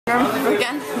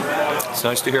again? It's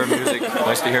nice to hear music,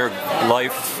 nice to hear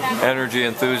life, energy,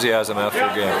 enthusiasm after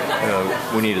a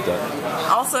game. We needed that.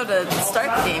 Also, to start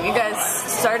the game, you guys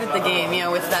started the game,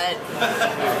 with that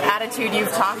attitude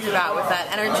you've talked about, with that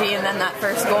energy, and then that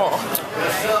first goal.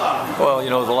 Well,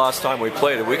 the last time we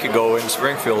played a week ago in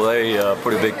Springfield, they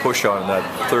put a big push on in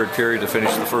that third period to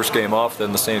finish the first game off,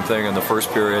 then the same thing in the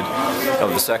first period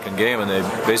of the second game, and they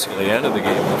basically ended the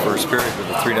game in the first period with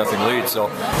a 3-0 lead. So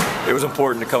it was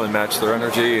important to come and match their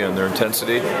energy and their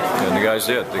intensity, and the guys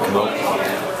did. They come out,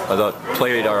 I thought,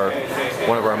 played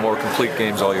one of our more complete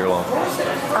games all year long.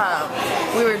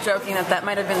 We were joking that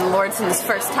might have been Lordson's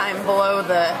first time below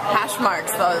the hash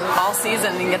marks all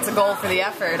season and gets a goal for the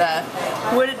effort.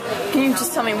 Can you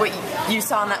just tell me what you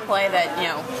saw in that play that,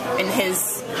 in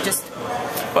his just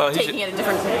taking it a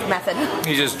different method?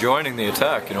 He's just joining the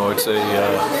attack.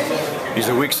 He's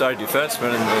a weak side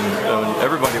defenseman, and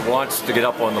everybody wants to get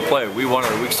up on the play. We want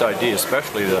our weak side D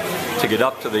especially to get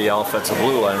up to the offensive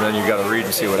blue line, and then you've got to read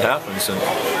and see what happens. And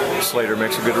Slater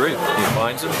makes a good read. He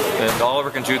finds him, and Oliver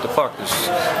can shoot the puck. There's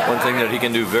one thing that he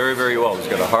can do very, very well. He's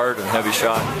got a hard and heavy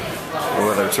shot,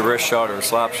 whether it's a wrist shot or a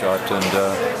slap shot, and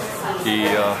he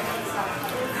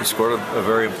scored a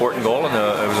very important goal, and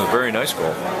it was a very nice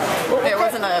goal. It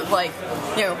wasn't a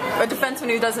defenseman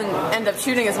who doesn't end up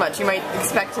shooting as much. You might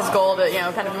expect his goal to,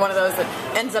 kind of be one of those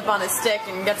that ends up on his stick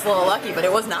and gets a little lucky, but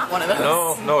it was not one of those.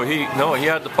 No, he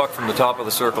had the puck from the top of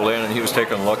the circle in, and he was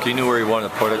taking a look. He knew where he wanted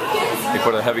to put it. He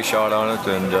put a heavy shot on it,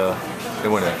 and it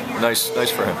went in. Nice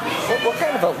for him. What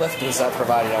kind of a lift does that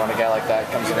provide when a guy like that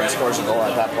comes in and scores a goal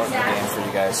at that point in the game for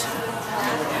you guys?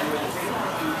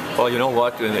 Well, you know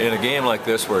what? In a game like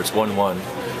this where it's 1-1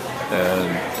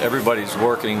 and everybody's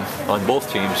working on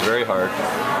both teams very hard,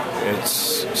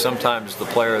 it's sometimes the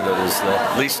player that is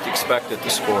the least expected to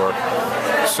score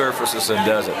surfaces and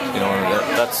does it.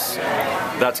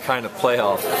 That's kind of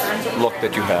playoff look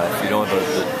that you have.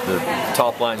 The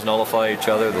top lines nullify each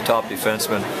other, the top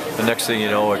defenseman. The next thing you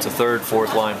know, it's a third,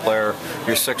 fourth line player,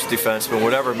 your sixth defenseman,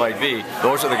 whatever it might be.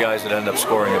 Those are the guys that end up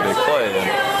scoring a big play.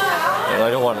 And I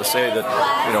don't want to say that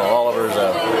Oliver's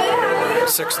a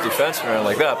sixth defenseman or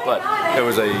like that, but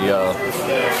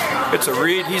it's a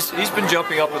read. He's been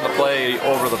jumping up in the play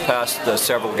over the past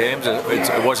several games.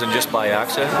 It wasn't just by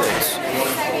accident.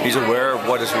 He's aware of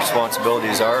what his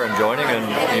responsibilities are in joining, and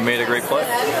he made a great play.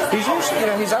 He's usually,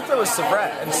 he's up there with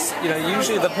Savret, and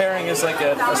usually the pairing is like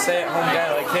a stay-at-home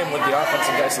guy like him with the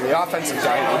offensive guy. So the offensive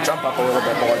guy will jump up a little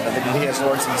bit more, but then he has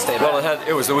Lordson to stay back. Well,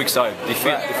 it was the weak side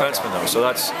defenseman though, so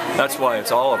that's why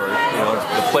it's Oliver.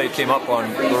 The play came up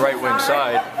on the right wing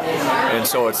side, and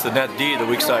so it's the net D, the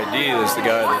weak side D, is the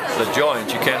guy that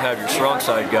joins. You can't have your strong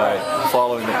side guy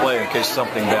following the play in case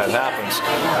something bad happens.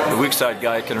 The weak side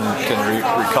guy can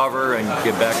recover and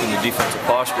get back into defensive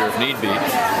posture if need be,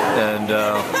 and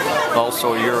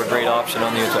also you're a great option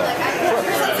on the attack.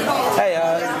 Hey,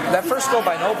 that first goal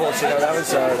by Nobles, that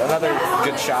was another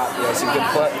good shot. It's a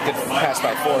good pass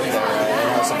by Ford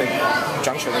there. It's a big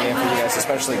juncture in the game for you guys,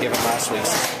 especially given last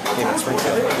week's game at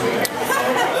Springfield.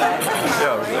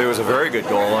 Yeah, it was a very good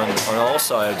goal on all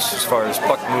sides as far as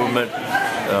puck movement.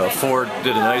 Ford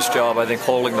did a nice job, I think,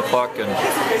 holding the puck and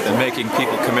making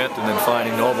people commit, and then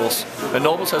finding Nobles. And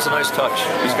Nobles has a nice touch.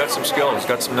 He's got some skill. He's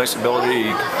got some nice ability.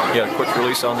 He had a quick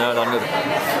release on that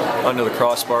under the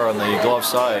crossbar on the glove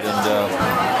side, and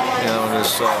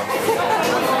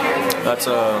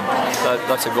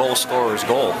that's a goal scorer's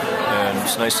goal, and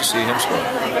it's nice to see him score.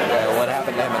 What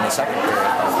happened to him in the second period?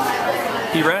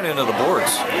 He ran into the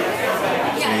boards.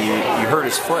 He hurt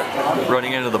his foot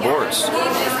running into the boards.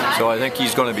 So I think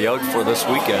he's going to be out for this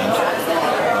weekend.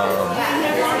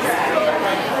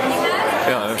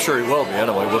 I'm sure he will be.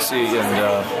 Anyway, we'll see.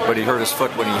 But he hurt his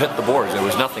foot when he hit the boards. There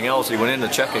was nothing else. He went in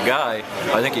to check a guy.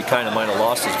 I think he kind of might have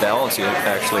lost his balance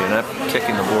actually, and that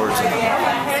kicking the boards and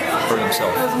hurt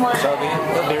himself. So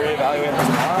he'll be reevaluated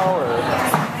tomorrow, or?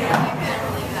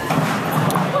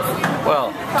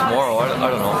 Well, tomorrow, I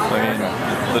don't know. I mean,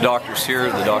 the doctor's here.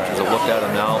 The doctors have looked at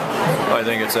him now. I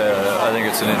think it's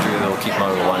an injury that will keep him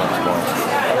out of the lineup tomorrow.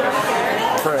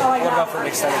 What about for an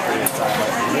extended period of time?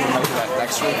 Like, might do that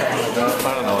next week?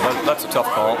 I don't know. That's a tough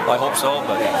call. I hope so,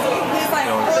 but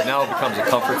now it becomes a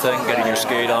comfort thing, getting your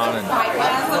skate on, and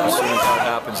as soon as that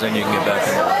happens, then you can get back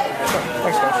in the line.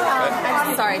 Thanks, Coach.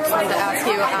 I'm sorry, I just wanted to ask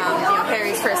you,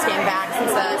 Harry's first game back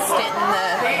since a stint in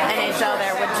the NHL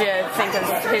there. What did you think of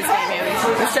his game?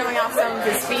 He was showing off some of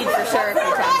his speed for sure a few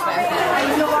times there.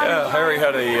 Yeah, Harry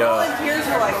had a,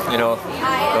 you know,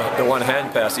 the one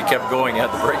hand pass. He kept going, he had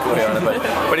the breakaway on it,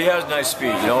 but he has nice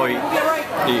speed. You know, he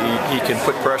can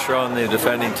put pressure on the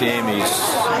defending team. He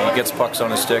gets pucks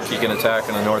on his stick. He can attack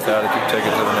in a north attitude, take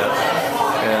it to the net,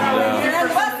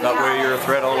 and that way you're a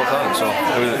threat all the time. So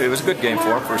it was a good game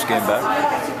for him, first game back.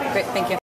 Great, thank you.